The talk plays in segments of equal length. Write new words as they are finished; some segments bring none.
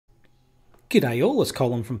G'day all, it's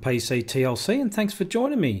Colin from PC TLC and thanks for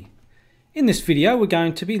joining me. In this video we're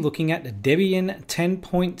going to be looking at the Debian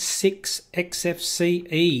 10.6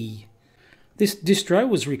 XFCE. This distro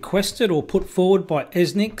was requested or put forward by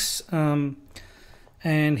eznix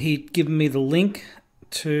and he'd given me the link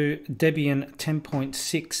to Debian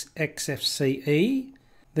 10.6 XFCE.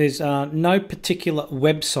 There's no particular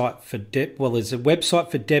website for there's a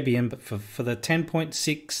website for Debian, but for the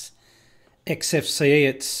 10.6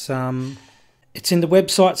 XFCE it's in the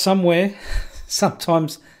website somewhere.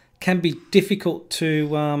 Sometimes can be difficult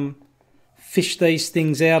to fish these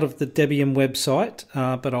things out of the Debian website,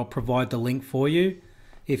 but I'll provide the link for you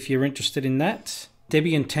if you're interested in that.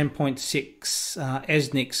 Debian 10.6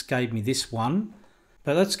 eznix gave me this one,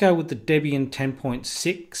 but let's go with the Debian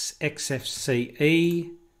 10.6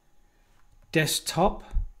 XFCE desktop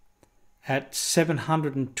at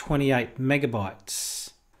 728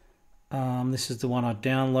 megabytes. This is the one I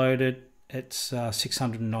downloaded. It's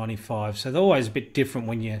 695, so they're always a bit different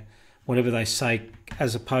when you, whatever they say,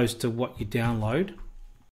 as opposed to what you download.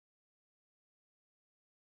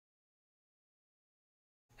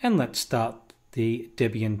 And let's start the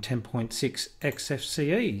Debian 10.6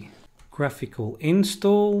 XFCE. Graphical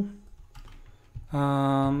install,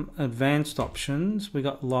 advanced options, we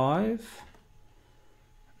got live.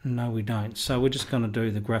 No, we don't. So we're just going to do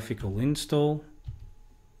the graphical install.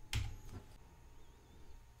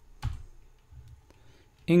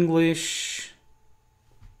 English,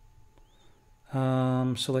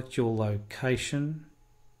 select your location,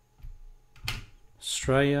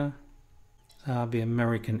 Australia, be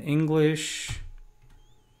American English,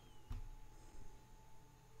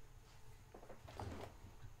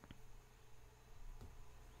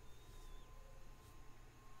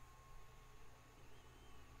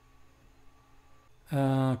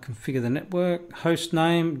 configure the network, host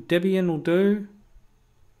name, Debian will do.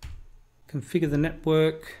 Configure the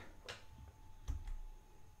network,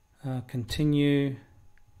 continue,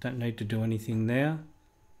 don't need to do anything there.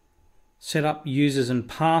 Set up users and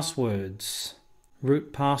passwords,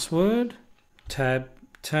 root password, tab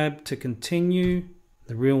to continue,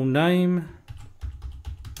 the real name,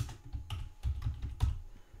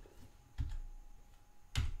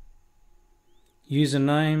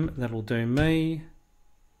 username, that'll do me,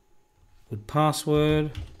 good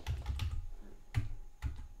password.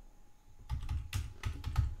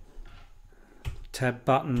 Tab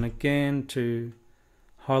button again to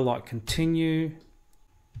highlight continue.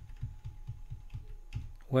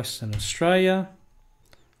 Western Australia.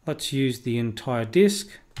 Let's use the entire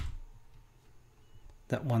disk.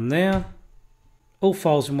 That one there. All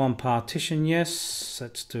files in one partition, yes.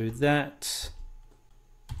 Let's do that.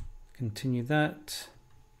 Continue that.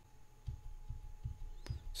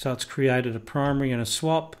 So it's created a primary and a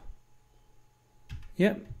swap.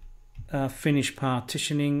 Yep. Finish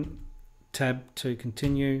partitioning. Tab to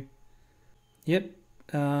continue. Yep.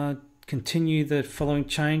 Continue the following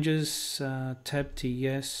changes. Tab to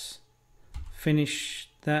yes. Finish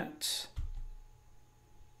that.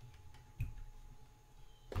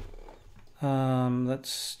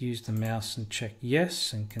 Let's use the mouse and check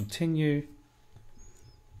yes and continue.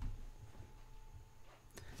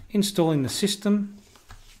 Installing the system.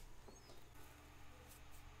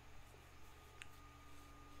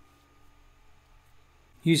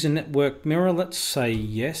 Use a network mirror, let's say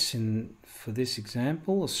yes for this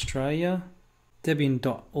example, Australia.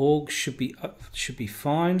 Debian.org should be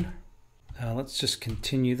fine. Let's just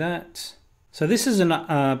continue that. So this is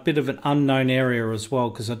a bit of an unknown area as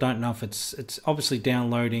well, because I don't know if it's obviously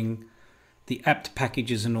downloading the apt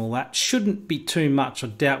packages and all that. Shouldn't be too much. I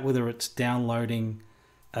doubt whether it's downloading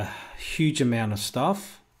a huge amount of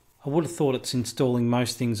stuff. I would have thought it's installing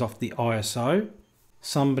most things off the ISO.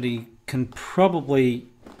 Somebody can probably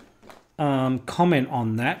comment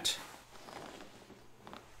on that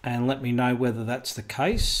and let me know whether that's the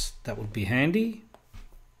case. That would be handy.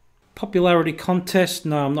 Popularity contest,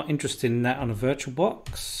 no, I'm not interested in that on a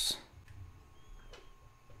VirtualBox.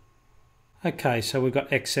 Okay, so we've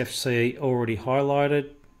got XFCE already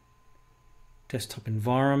highlighted. Desktop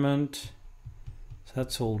environment, so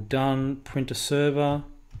that's all done. Printer server.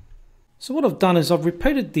 So what I've done is I've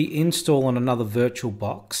repeated the install on another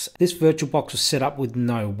VirtualBox. This VirtualBox was set up with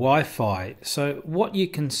no Wi-Fi. So what you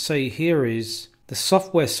can see here is the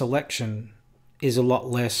software selection is a lot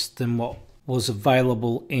less than what was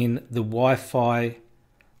available in the Wi-Fi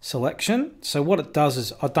selection. So what it does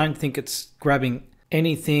is I don't think it's grabbing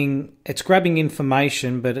anything. It's grabbing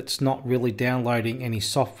information, but it's not really downloading any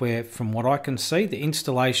software from what I can see. The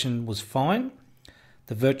installation was fine.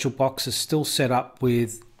 The VirtualBox is still set up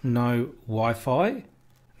with no Wi-Fi.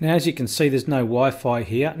 Now as you can see, there's no Wi-Fi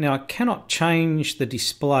here. Now I cannot change the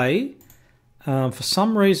display. For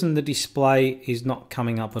some reason the display is not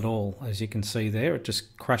coming up at all. As you can see there, it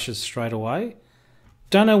just crashes straight away.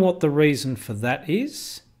 Don't know what the reason for that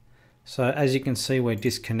is. So as you can see, we're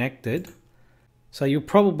disconnected. So you'll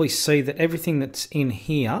probably see that everything that's in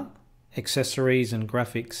here, accessories and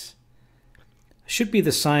graphics, should be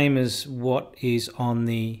the same as what is on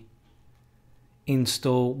the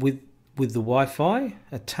install with the Wi-Fi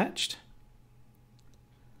attached.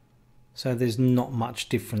 So there's not much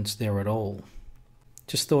difference there at all.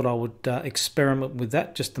 Just thought I would experiment with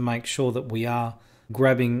that just to make sure that we are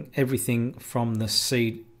grabbing everything from the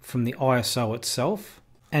ISO itself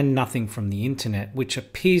and nothing from the internet, which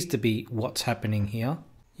appears to be what's happening here.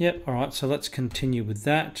 Yep, all right, so let's continue with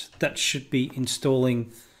that. That should be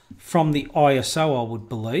installing from the ISO, I would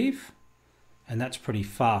believe. And that's pretty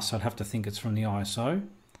fast, so I'd have to think it's from the ISO,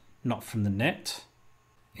 not from the net.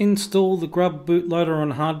 Install the Grub bootloader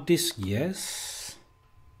on hard disk, yes.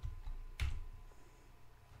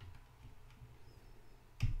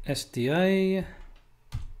 SDA.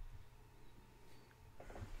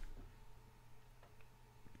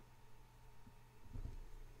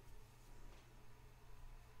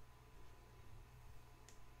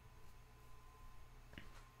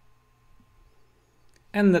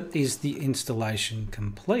 And that is the installation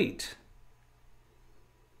complete.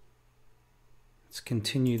 Let's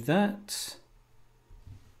continue that.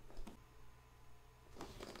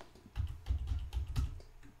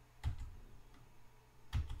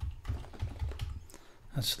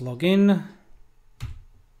 Let's log in.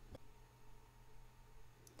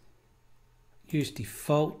 Use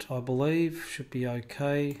default, I believe, should be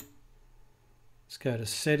okay. Let's go to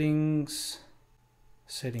settings,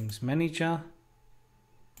 settings manager,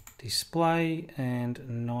 display, and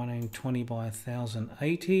 1920 by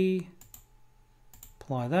 1080.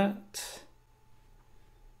 Apply that.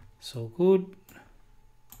 It's all good.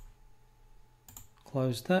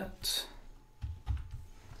 Close that.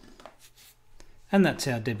 And that's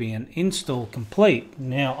our Debian install complete.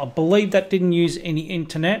 Now, I believe that didn't use any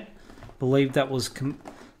internet. I believe that was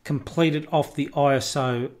completed off the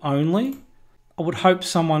ISO only. I would hope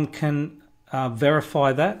someone can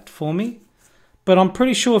verify that for me. But I'm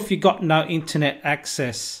pretty sure if you got no internet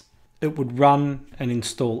access, it would run and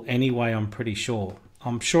install anyway, I'm pretty sure.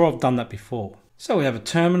 I'm sure I've done that before. So we have a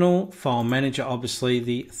terminal, file manager, obviously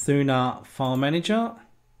the Thunar file manager.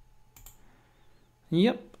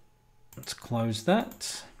 Yep, let's close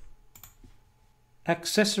that.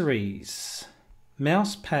 Accessories,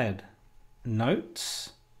 mouse pad,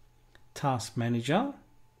 notes, task manager,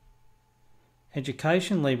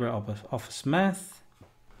 education, LibreOffice Math,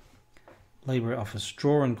 LibreOffice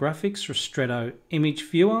Draw and Graphics, Ristretto Image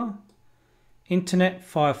Viewer, Internet,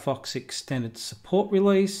 Firefox Extended Support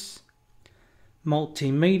Release,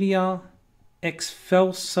 Multimedia,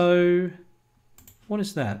 XFCE. What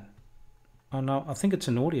is that? Oh no, I think it's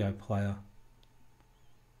an audio player.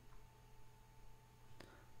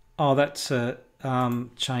 Oh, that's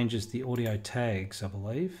changes the audio tags, I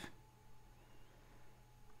believe.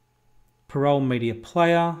 Parole Media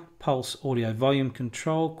Player, Pulse Audio Volume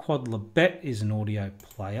Control, Quadlibet is an audio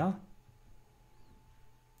player.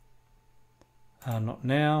 Not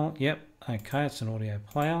now. Yep. Okay, it's an audio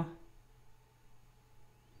player.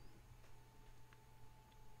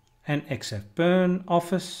 And XFBurn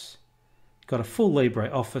Office. Got a full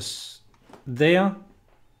LibreOffice there.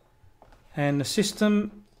 And the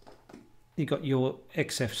system, you got your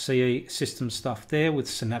XFCE system stuff there with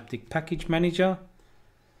Synaptic Package Manager.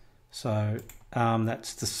 So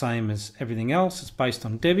that's the same as everything else. It's based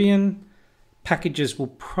on Debian. Packages will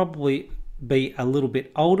probably be a little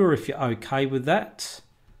bit older if you're okay with that,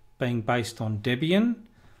 being based on Debian,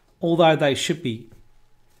 although they should be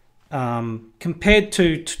compared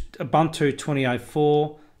to Ubuntu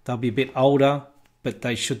 2004, they'll be a bit older, but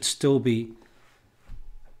they should still be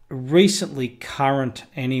recently current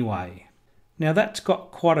anyway. Now that's got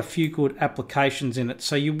quite a few good applications in it,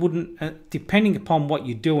 so you wouldn't, depending upon what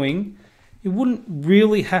you're doing, you wouldn't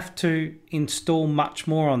really have to install much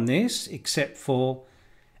more on this except for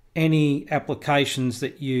any applications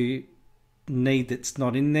that you need that's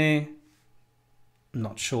not in there. I'm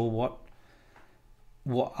not sure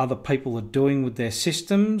what other people are doing with their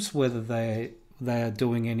systems, whether they are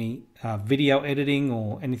doing any video editing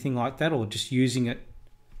or anything like that, or just using it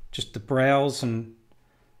just to browse and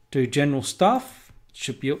do general stuff.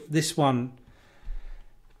 Should be this one.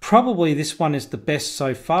 Probably this one is the best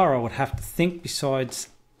so far, I would have to think, besides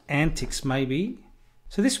Antics maybe.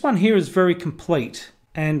 So this one here is very complete.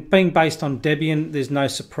 And being based on Debian, there's no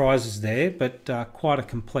surprises there, but quite a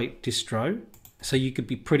complete distro. So you could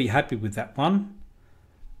be pretty happy with that one.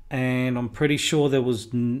 And I'm pretty sure there was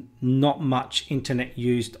not much internet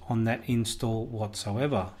used on that install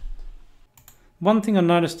whatsoever. One thing I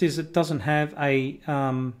noticed is it doesn't have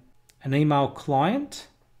an email client,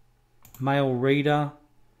 mail reader.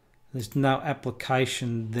 There's no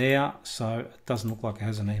application there, so it doesn't look like it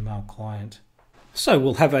has an email client. So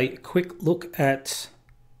we'll have a quick look at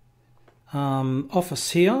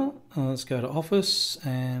Office here. Let's go to Office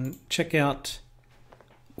and check out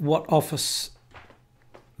what Office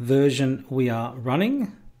version we are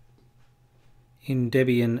running in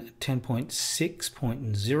Debian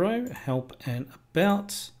 10.6.0, help and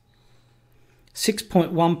about.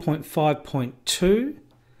 6.1.5.2,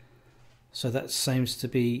 so that seems to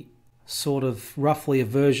be sort of roughly a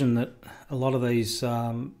version that a lot of these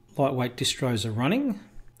lightweight distros are running.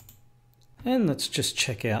 And let's just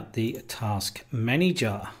check out the Task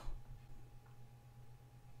Manager.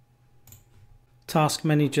 Task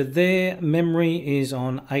Manager there, memory is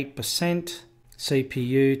on 8%,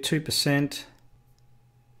 CPU 2%.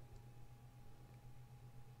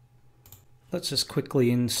 Let's just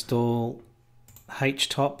quickly install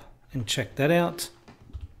htop and check that out.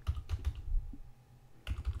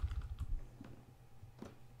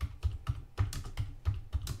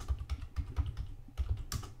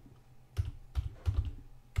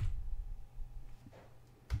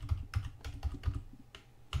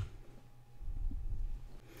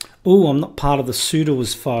 Oh, I'm not part of the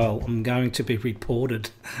sudoers file. I'm going to be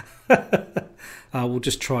reported. We'll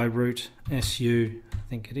just try root su, I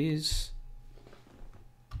think it is.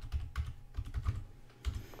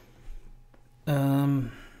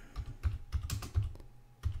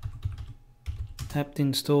 Apt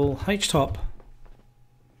install htop.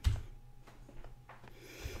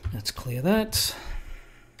 Let's clear that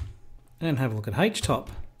and have a look at htop.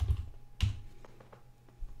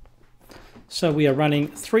 So we are running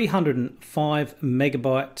 305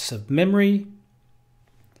 megabytes of memory.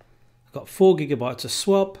 I've got 4 gigabytes of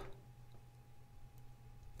swap,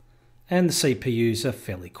 and the CPUs are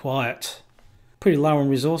fairly quiet. Pretty low on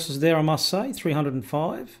resources there, I must say,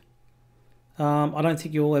 305. I don't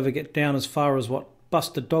think you'll ever get down as far as what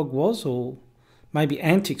Busted Dog was, or maybe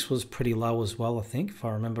Antics was pretty low as well, I think, if I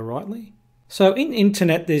remember rightly. So in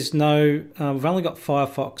Internet, there's no, we've only got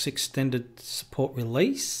Firefox Extended Support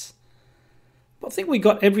Release. I think we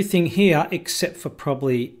got everything here except for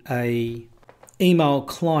probably a email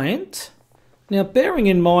client. Now, bearing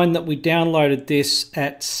in mind that we downloaded this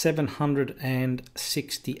at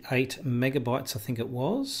 768 megabytes, I think it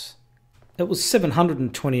was. It was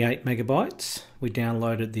 728 megabytes we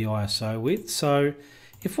downloaded the ISO with. So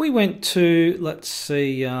if we went to, let's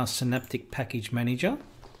see, Synaptic Package Manager,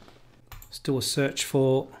 let's do a search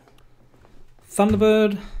for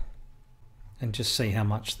Thunderbird and just see how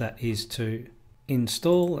much that is to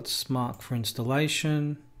install. Let's mark for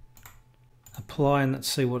installation, apply, and let's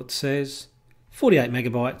see what it says. 48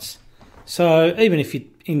 megabytes. So even if you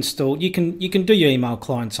install, you can do your email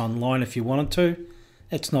clients online if you wanted to.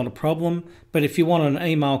 It's not a problem. But if you want an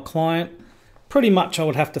email client, pretty much I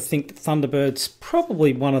would have to think that Thunderbird's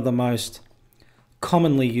probably one of the most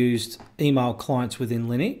commonly used email clients within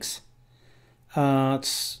Linux.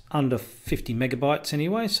 It's under 50 megabytes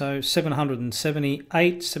anyway, so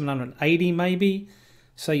 778, 780 maybe.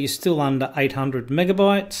 So you're still under 800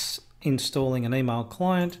 megabytes installing an email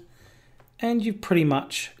client, and you've pretty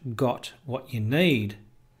much got what you need.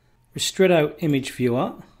 Ristretto image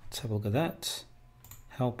viewer, let's have a look at that.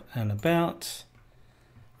 Help and about.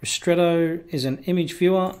 Ristretto is an image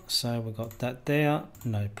viewer, so we've got that there,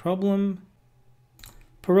 no problem.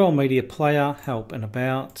 Parallel media player, help and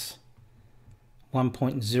about.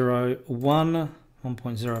 1.01,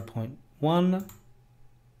 1.0.1,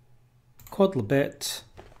 Quadlibet,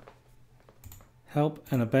 help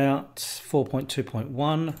and about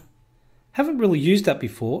 4.2.1. Haven't really used that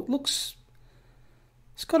before. It's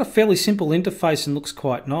got a fairly simple interface and looks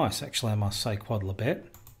quite nice, actually, I must say, Quadlibet.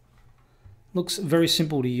 Looks very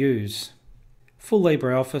simple to use. Full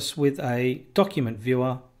LibreOffice with a document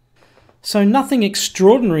viewer. So nothing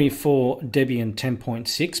extraordinary for Debian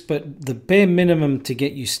 10.6, but the bare minimum to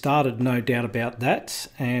get you started, no doubt about that.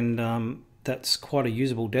 And that's quite a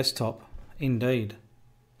usable desktop indeed.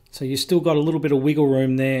 So you've still got a little bit of wiggle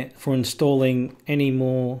room there for installing any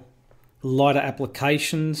more lighter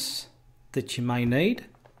applications that you may need.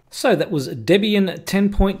 So that was Debian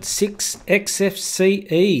 10.6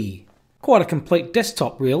 XFCE. Quite a complete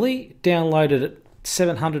desktop really. Downloaded at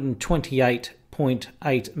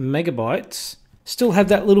 728.8 megabytes. Still have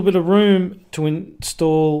that little bit of room to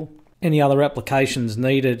install any other applications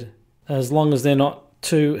needed. As long as they're not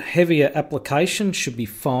too heavier applications, should be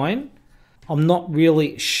fine. I'm not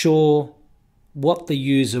really sure what the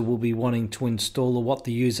user will be wanting to install or what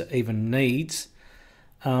the user even needs.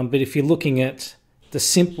 But if you're looking at the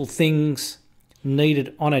simple things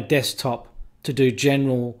needed on a desktop to do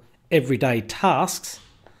general everyday tasks,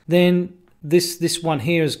 then this one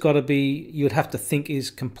here has got to be, you'd have to think,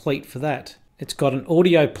 is complete for that. It's got an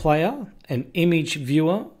audio player, an image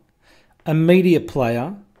viewer, a media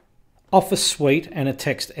player, Office Suite, and a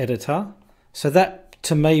text editor. So that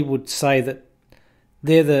to me would say that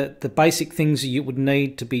they're the basic things you would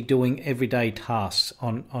need to be doing everyday tasks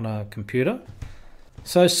on a computer.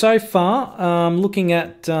 So far, looking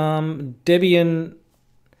at Debian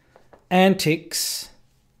antics,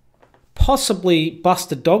 possibly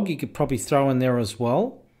Bust a Dog you could probably throw in there as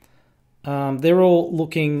well. They're all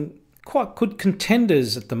looking quite good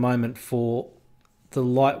contenders at the moment for the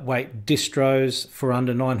lightweight distros for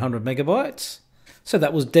under 900 megabytes. So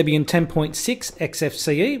that was Debian 10.6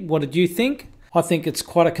 XFCE. What did you think? I think it's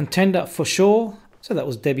quite a contender for sure. So that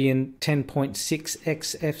was Debian 10.6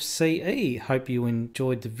 XFCE. Hope you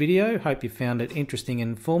enjoyed the video. Hope you found it interesting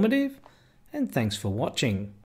and informative. And thanks for watching.